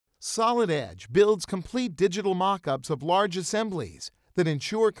Solid Edge builds complete digital mockups of large assemblies that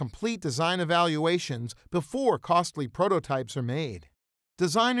ensure complete design evaluations before costly prototypes are made.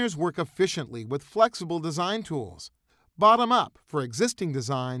 Designers work efficiently with flexible design tools, bottom-up for existing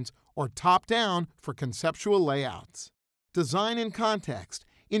designs or top-down for conceptual layouts. Design in context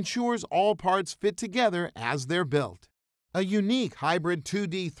ensures all parts fit together as they're built. A unique hybrid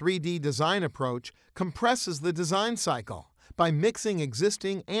 2D-3D design approach compresses the design cycle by mixing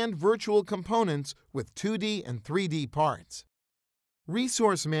existing and virtual components with 2D and 3D parts.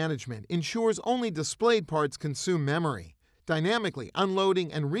 Resource management ensures only displayed parts consume memory, dynamically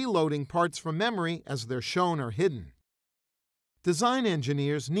unloading and reloading parts from memory as they're shown or hidden. Design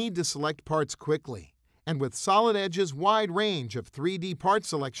engineers need to select parts quickly, and with Solid Edge's wide range of 3D part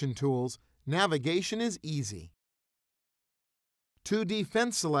selection tools, navigation is easy. 2D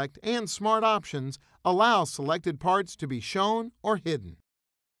Fence Select and Smart Options allow selected parts to be shown or hidden.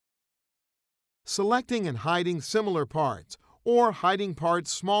 Selecting and hiding similar parts or hiding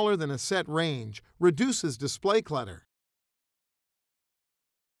parts smaller than a set range reduces display clutter.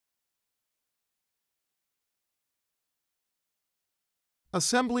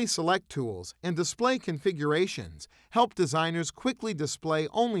 Assembly Select tools and display configurations help designers quickly display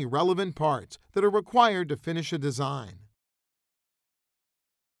only relevant parts that are required to finish a design.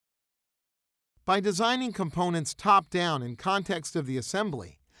 By designing components top-down in context of the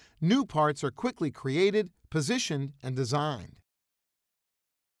assembly, new parts are quickly created, positioned, and designed.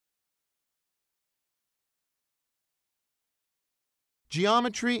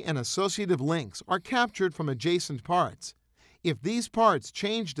 Geometry and associative links are captured from adjacent parts. If these parts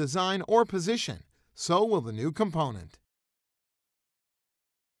change design or position, so will the new component.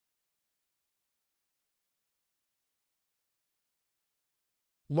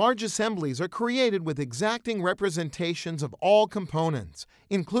 Large assemblies are created with exacting representations of all components,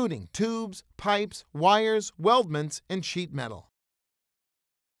 including tubes, pipes, wires, weldments, and sheet metal.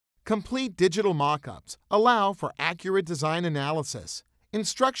 Complete digital mockups allow for accurate design analysis,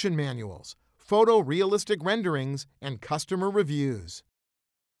 instruction manuals, photorealistic renderings, and customer reviews.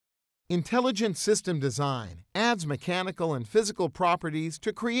 Intelligent system design adds mechanical and physical properties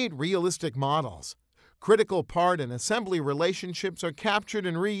to create realistic models. Critical part and assembly relationships are captured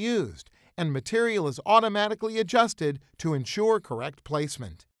and reused, and material is automatically adjusted to ensure correct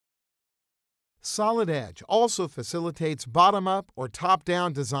placement. Solid Edge also facilitates bottom-up or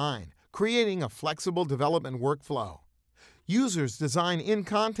top-down design, creating a flexible development workflow. Users design in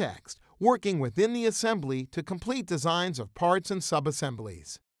context, working within the assembly to complete designs of parts and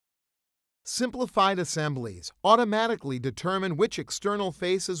subassemblies. Simplified assemblies automatically determine which external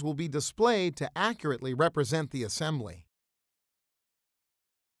faces will be displayed to accurately represent the assembly.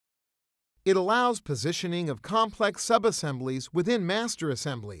 It allows positioning of complex subassemblies within master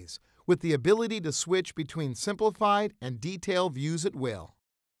assemblies, with the ability to switch between simplified and detail views at will.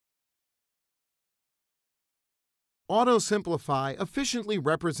 Auto Simplify efficiently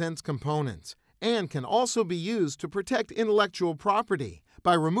represents components and can also be used to protect intellectual property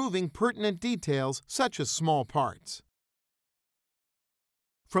by removing pertinent details such as small parts.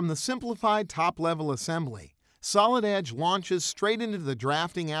 From the simplified top-level assembly, Solid Edge launches straight into the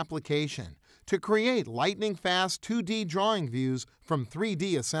drafting application to create lightning-fast 2D drawing views from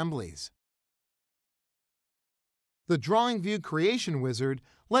 3D assemblies. The Drawing View Creation Wizard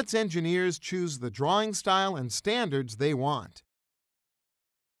lets engineers choose the drawing style and standards they want.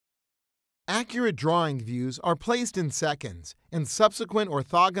 Accurate drawing views are placed in seconds, and subsequent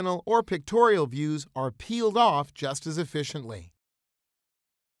orthogonal or pictorial views are peeled off just as efficiently.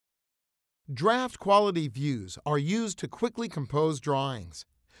 Draft quality views are used to quickly compose drawings.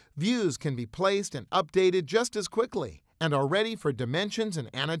 Views can be placed and updated just as quickly and are ready for dimensions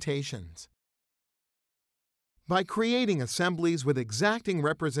and annotations. By creating assemblies with exacting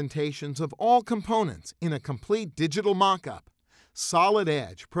representations of all components in a complete digital mockup, Solid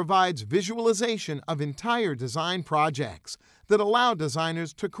Edge provides visualization of entire design projects that allow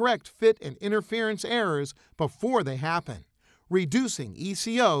designers to correct fit and interference errors before they happen, reducing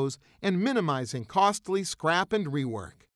ECOs and minimizing costly scrap and rework.